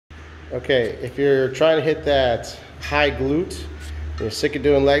Okay, if you're trying to hit that high glute, and you're sick of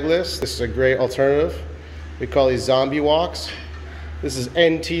doing leg lifts, this is a great alternative. We call these zombie walks. This is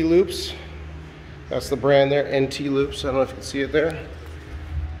NT Loops. That's the brand there, NT Loops. I don't know if you can see it there.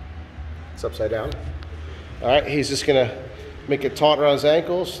 It's upside down. All right, he's just gonna make it taut around his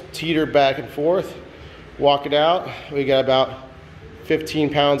ankles, teeter back and forth, walk it out. We got about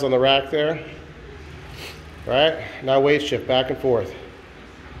 15 pounds on the rack there. All right, now weight shift back and forth.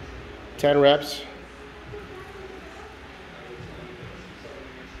 10 reps.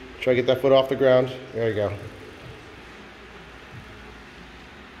 Try to get that foot off the ground. There you go.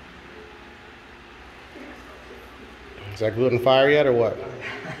 Is that glute on fire yet or what?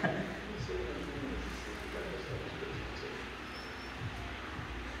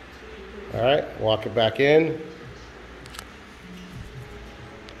 All right, walk it back in.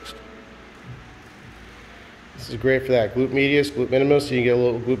 This is great for that glute medius, glute minimus, so you can get a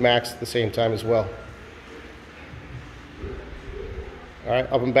little glute max at the same time as well. All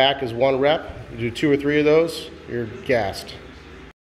right, up and back is 1 rep. You do 2 or 3 of those, you're gassed.